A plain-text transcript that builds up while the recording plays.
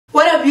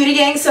beauty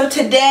gang. So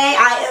today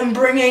I am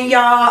bringing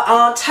y'all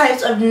all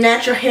types of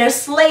natural hair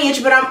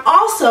slayage, but I'm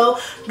also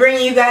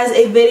bringing you guys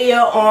a video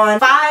on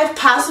 5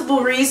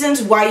 possible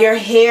reasons why your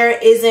hair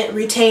isn't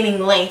retaining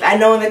length. I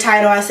know in the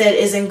title I said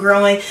isn't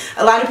growing.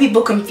 A lot of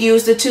people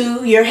confuse the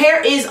two. Your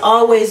hair is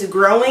always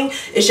growing.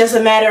 It's just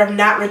a matter of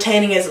not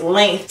retaining its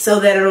length so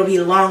that it'll be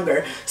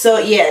longer. So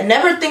yeah,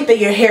 never think that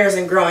your hair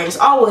isn't growing. It's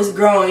always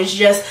growing. It's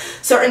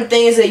just certain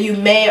things that you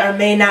may or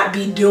may not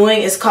be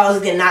doing is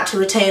causing it not to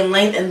retain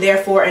length, and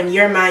therefore in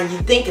your mind you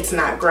think it's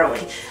not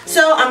growing.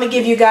 So I'm gonna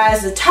give you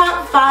guys the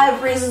top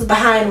 5 reasons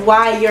behind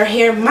why your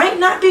hair might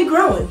not be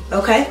growing,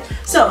 okay?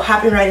 So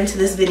hopping right into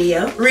this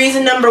video.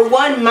 Reason number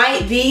 1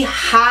 might be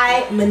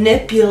high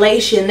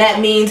manipulation. That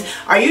means,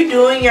 are you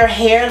doing your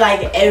hair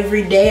like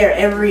every day or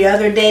every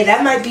other day?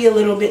 That might be a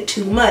little bit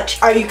too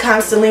much. Are you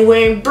constantly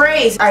wearing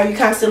braids? Are you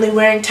constantly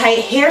wearing tight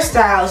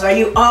hairstyles? Are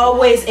you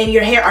always in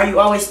your hair? Are you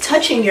always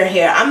touching your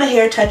hair? I'm a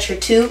hair toucher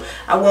too,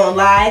 I won't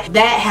lie.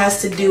 That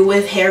has to do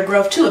with hair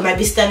growth too. It might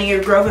be stunning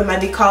your growth, it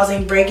might be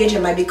causing breakage,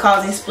 it might be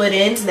causing split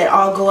ends that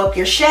all go up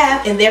your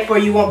shaft, and therefore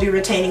you won't be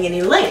retaining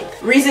any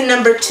length. Reason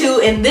number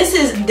 2, and this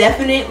is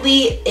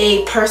definitely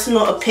a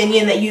personal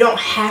opinion that you don't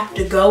have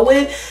to go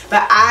with,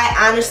 but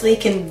I honestly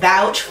can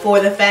vouch for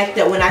the fact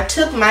that when I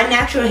took my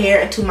natural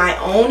hair into my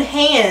own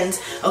hands,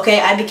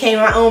 okay, I became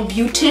my own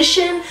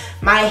beautician,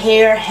 my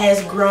hair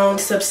has grown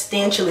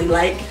substantially.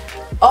 Like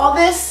all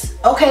this,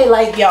 okay,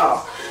 like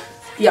y'all,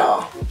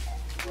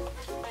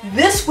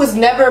 this was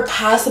never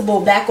possible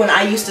back when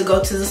I used to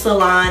go to the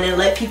salon and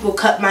let people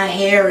cut my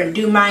hair and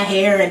do my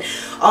hair and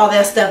all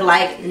that stuff.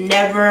 Like,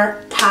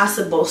 never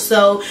possible.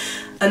 So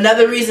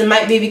another reason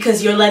might be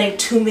because you're letting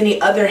too many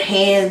other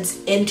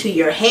hands into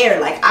your hair.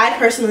 Like, I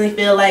personally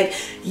feel like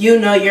you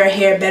know your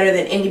hair better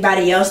than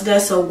anybody else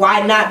does, so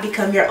why not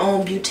become your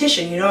own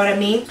beautician, you know what I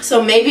mean?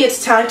 So maybe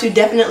it's time to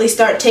definitely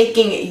start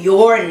taking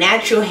your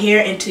natural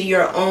hair into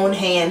your own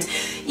hands.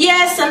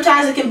 Yes,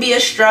 sometimes it can be a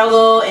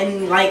struggle,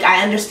 and like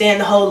I understand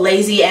the whole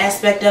lazy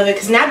aspect of it,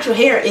 because natural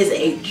hair is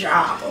a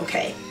job,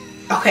 okay?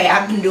 Okay,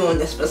 I've been doing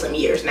this for some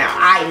years now,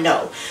 I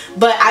know.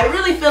 But I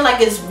really feel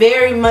like it's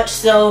very much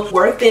so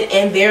worth it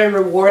and very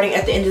rewarding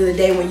at the end of the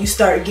day when you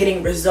start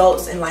getting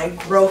results and like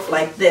growth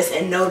like this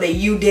and know that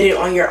you did it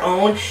on your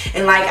own.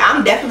 And like,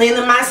 I'm definitely in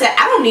the mindset,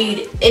 I don't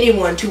need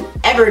anyone to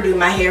ever do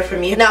my hair for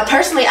me. Now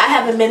personally, I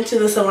haven't been to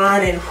the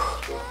salon in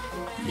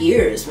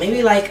years,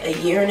 maybe like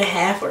a year and a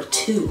half or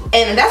 2,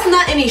 and that's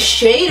not any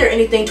shade or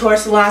anything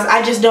towards salons.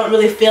 I just don't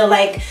really feel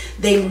like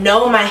they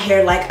know my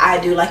hair like I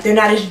do. Like, they're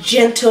not as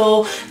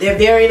gentle, they're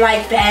very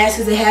like fast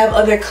because they have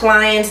other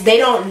clients. They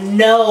don't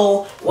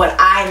know what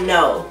I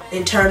know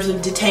in terms of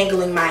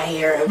detangling my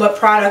hair and what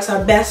products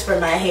are best for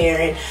my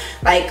hair, and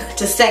like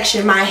to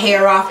section my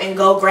hair off and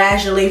go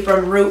gradually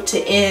from root to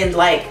end.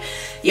 Like,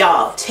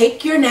 y'all,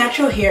 take your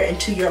natural hair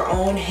into your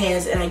own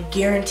hands and I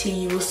guarantee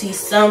you will see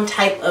some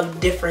type of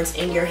difference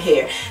in your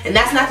hair. And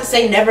that's not to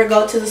say never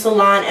go to the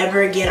salon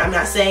ever again. I'm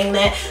not saying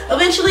that.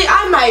 Eventually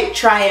I might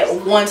try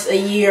it once a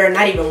year,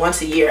 not even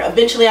once a year.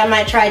 Eventually I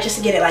might try it just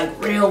to get it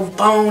like real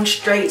bone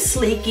straight,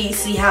 sleeky,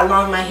 see how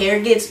long my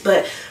hair gets.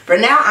 But for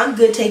now, I'm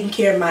good taking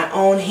care of my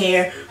own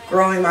hair,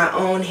 growing my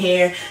own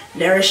hair,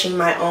 nourishing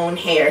my own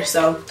hair.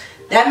 So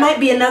that might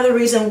be another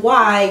reason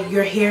why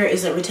your hair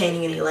isn't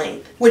retaining any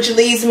length. Which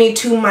leads me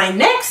to my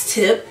next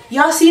tip.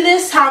 Y'all see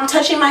this? How I'm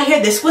touching my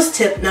hair? This was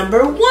tip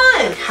number 1.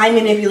 High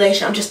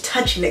manipulation. I'm just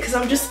touching it because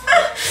I'm just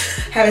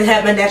haven't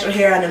had my natural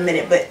hair in a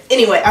minute. But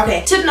anyway,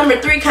 okay. Tip number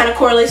 3 kind of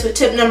correlates with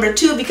tip number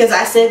 2 because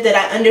I said that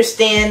I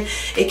understand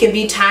it can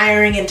be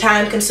tiring and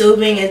time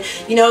consuming, and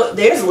you know,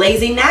 there's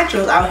lazy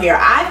naturals out here.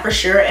 I for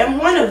sure am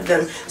one of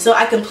them. So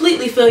I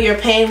completely feel your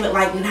pain with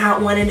like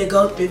not wanting to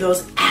go through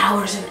those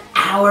hours and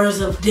hours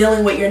of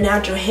dealing with your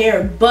natural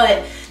hair,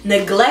 but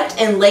neglect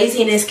and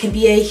laziness can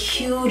be a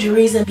huge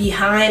reason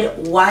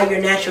behind why your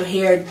natural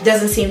hair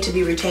doesn't seem to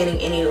be retaining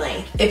any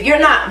length. If you're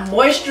not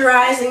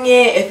moisturizing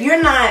it, if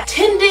you're not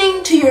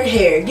tending to your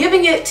hair,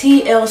 giving it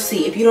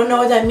TLC, if you don't know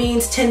what that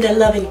means, tender,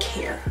 loving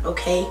care,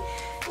 okay?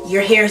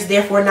 Your hair is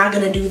therefore not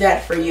going to do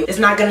that for you. It's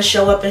not going to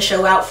show up and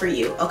show out for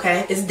you,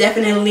 okay? It's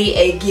definitely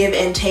a give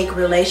and take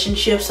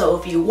relationship. So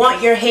if you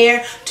want your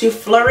hair to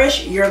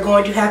flourish, you're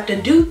going to have to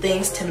do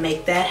things to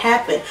make that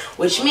happen.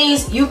 Which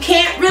means you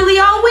can't really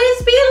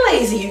always be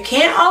lazy. You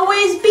can't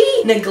always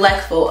be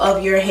neglectful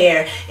of your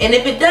hair. And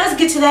if it does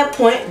get to that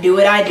point, do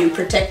what I do,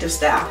 protective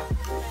style.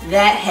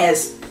 That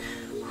has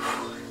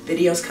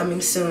videos coming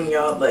soon,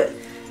 y'all, but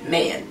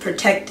man,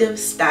 protective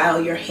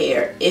style your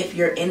hair. If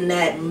you're in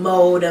that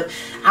mode of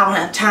I don't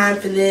have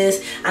time for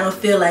this, I don't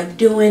feel like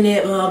doing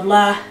it, blah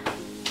blah,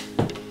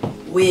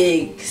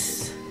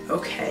 wigs,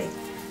 okay,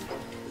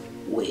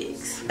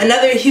 wigs.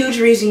 Another huge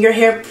reason your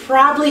hair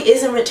probably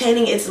isn't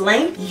retaining its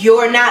length,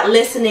 you're not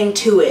listening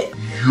to it.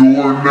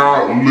 you're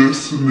not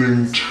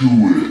listening to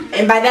it.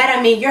 And by that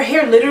I mean your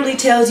hair literally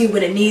tells you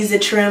when it needs a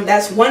trim.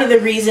 That's one of the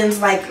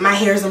reasons, like, my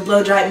hair is in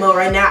blow dry mode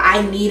right now.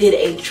 I needed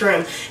a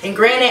trim. And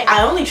granted,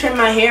 I only trimmed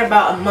my hair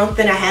about a month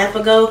and a half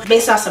ago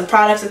based off some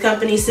products the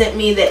company sent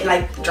me that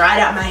like dried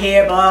out my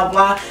hair, blah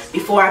blah,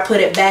 before I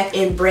put it back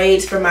in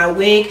braids for my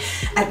wig.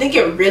 I think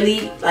it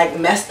really like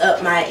messed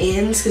up my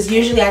ends, because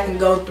usually I can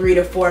go 3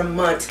 to 4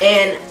 months.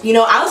 And you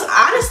know, I was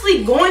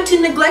honestly going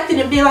to neglect it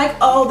and be like,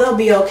 oh, they'll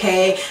be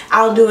okay,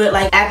 I'll do it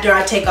like after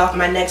I take off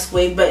my next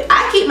wig. But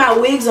I keep my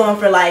wigs on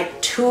for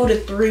like 2 to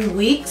 3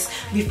 weeks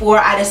before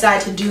I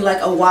decide to do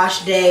like a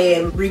wash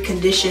day and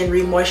recondition,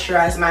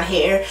 re-moisturize my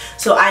hair.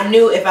 So I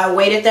knew if I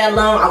waited that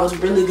long, I was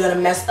really gonna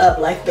mess up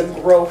like the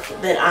growth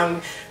that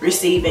I'm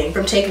receiving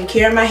from taking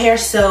care of my hair.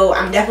 So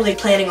I'm definitely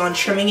planning on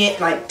trimming it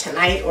like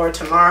tonight or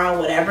tomorrow,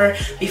 whatever,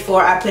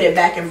 before I put it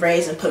back in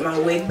braids and put my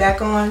wig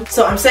back on.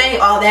 So I'm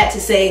saying all that to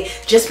say,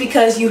 just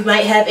because you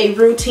might have a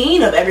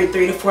routine of every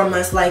 3 to 4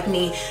 months like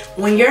me,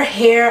 when your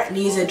hair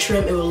needs a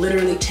trim, it will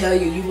literally tell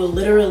you. You will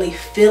literally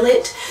feel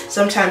it.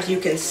 Sometimes you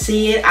can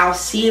see it. I'll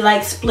see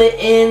like split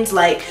ends.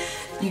 Like,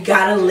 you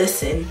gotta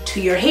listen to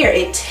your hair.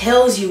 It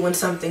tells you when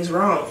something's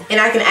wrong. And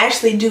I can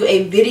actually do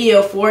a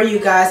video for you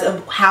guys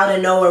of how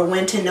to know or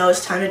when to know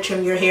it's time to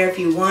trim your hair if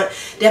you want.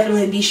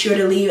 Definitely be sure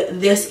to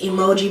leave this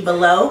emoji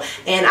below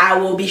and I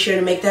will be sure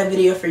to make that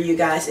video for you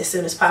guys as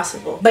soon as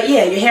possible. But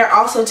yeah, your hair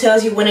also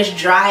tells you when it's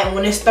dry and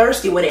when it's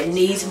thirsty, when it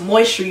needs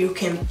moisture. You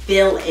can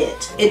feel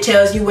it. It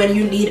tells you when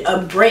you need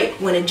a break,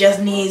 when it just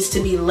needs to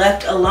be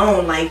left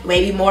alone, like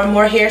maybe more and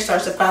more hair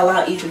starts to fall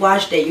out each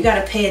wash day. You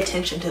gotta pay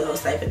attention to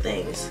those type of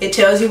things. It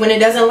tells you when it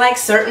doesn't like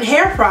certain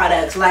hair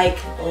products. Like,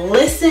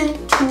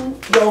 listen to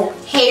your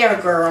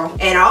hair, girl.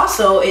 And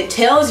also it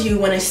tells you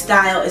when a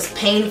style is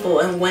painful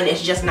and when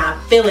it's just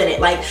not feeling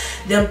it, like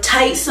them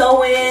tight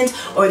sew-ins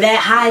or that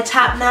high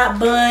top knot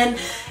bun.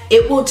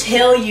 It will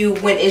tell you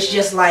when it's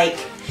just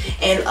like,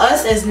 and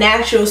us as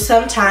naturals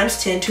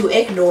sometimes tend to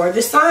ignore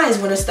the signs.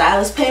 When a style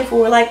is painful,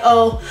 we're like,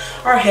 oh,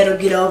 our head will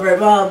get over it,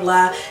 blah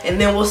blah, and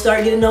then we'll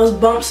start getting those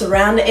bumps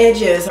around the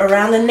edges,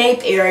 around the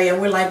nape area,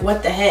 and we're like,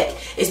 what the heck?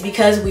 It's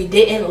because we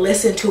didn't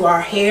listen to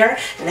our hair.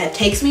 And that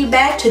takes me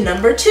back to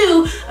number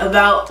 2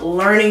 about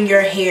learning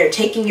your hair,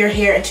 taking your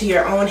hair into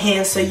your own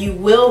hands, so you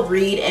will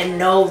read and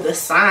know the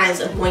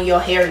signs of when your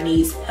hair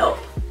needs help.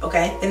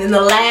 Okay, and then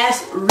the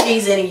last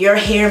reason your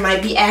hair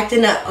might be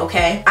acting up,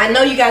 okay? I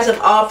know you guys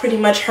have all pretty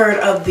much heard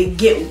of the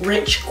get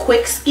rich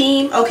quick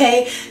scheme,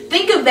 okay?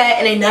 Think of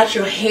that in a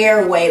natural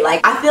hair way.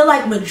 Like, I feel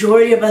like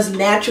majority of us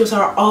naturals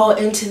are all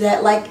into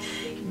that, like,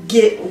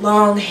 get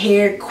long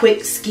hair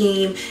quick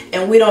scheme,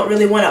 and we don't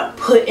really want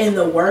to put in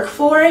the work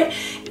for it.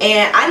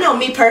 And I know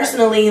me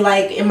personally,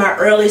 like in my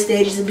early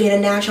stages of being a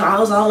natural, I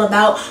was all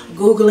about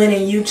Googling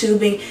and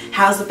YouTubing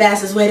how's the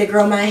fastest way to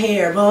grow my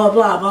hair, blah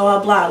blah blah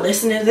blah blah,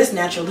 listening to this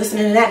natural,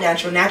 listening to that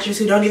natural, naturals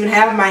who don't even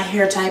have my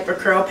hair type or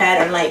curl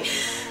pattern. Like,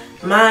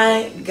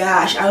 my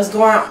gosh, I was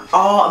going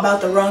all about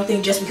the wrong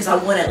thing just because I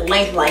wanted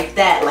length like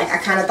that. Like, I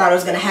kind of thought it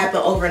was going to happen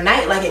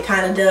overnight like it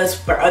kind of does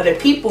for other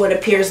people, it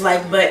appears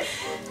like. But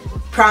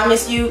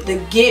promise you, the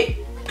get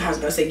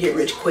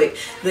rich quick,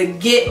 the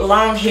get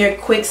long hair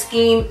quick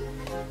scheme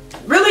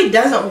really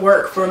doesn't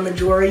work for a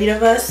majority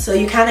of us. So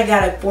you kind of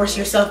got to force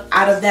yourself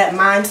out of that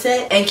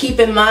mindset and keep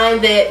in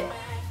mind that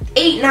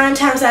 8-9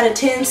 times out of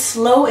 10,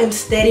 slow and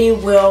steady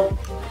will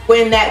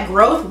win that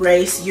growth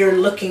race you're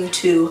looking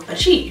to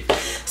achieve.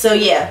 So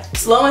yeah,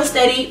 slow and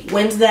steady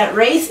wins that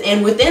race,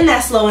 and within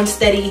that slow and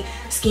steady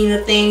scheme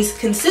of things,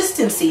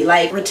 consistency,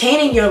 like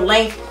retaining your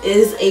length,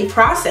 is a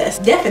process,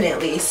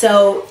 definitely.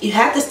 So you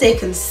have to stay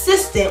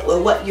consistent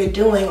with what you're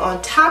doing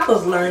on top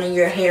of learning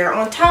your hair,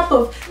 on top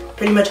of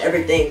pretty much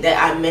everything that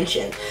I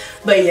mentioned.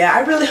 But yeah,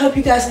 I really hope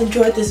you guys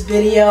enjoyed this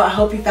video. I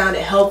hope you found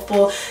it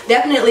helpful.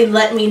 Definitely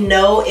let me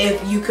know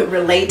if you could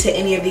relate to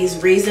any of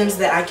these reasons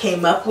that I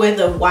came up with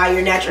of why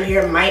your natural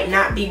hair might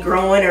not be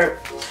growing or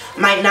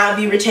might not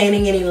be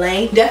retaining any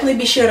length. Definitely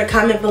be sure to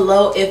comment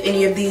below if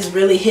any of these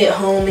really hit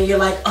home and you're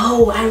like,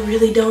 oh, I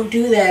really don't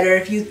do that, or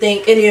if you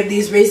think any of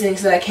these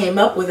reasons that I came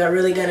up with are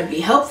really gonna be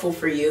helpful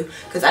for you,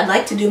 because I'd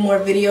like to do more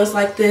videos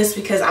like this,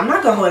 because I'm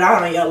not gonna hold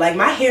out on y'all. Like,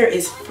 my hair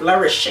is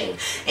flourishing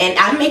and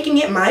I'm making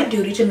it my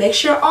duty to make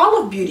sure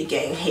all of Beauty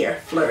Gang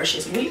hair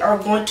flourishes. We are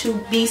going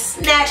to be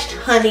snatched,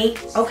 honey,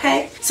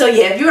 okay? So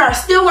yeah, if you are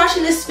still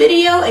watching this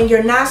video and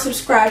you're not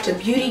subscribed to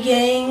Beauty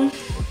Gang,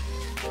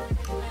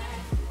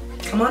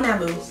 come on now,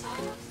 boo. You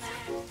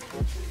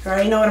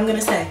already know what I'm gonna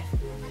say.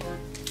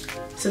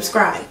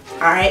 Subscribe,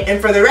 alright?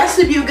 And for the rest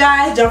of you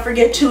guys, don't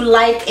forget to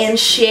like and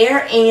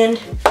share. And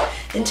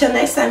until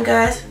next time,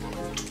 guys,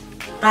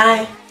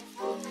 bye.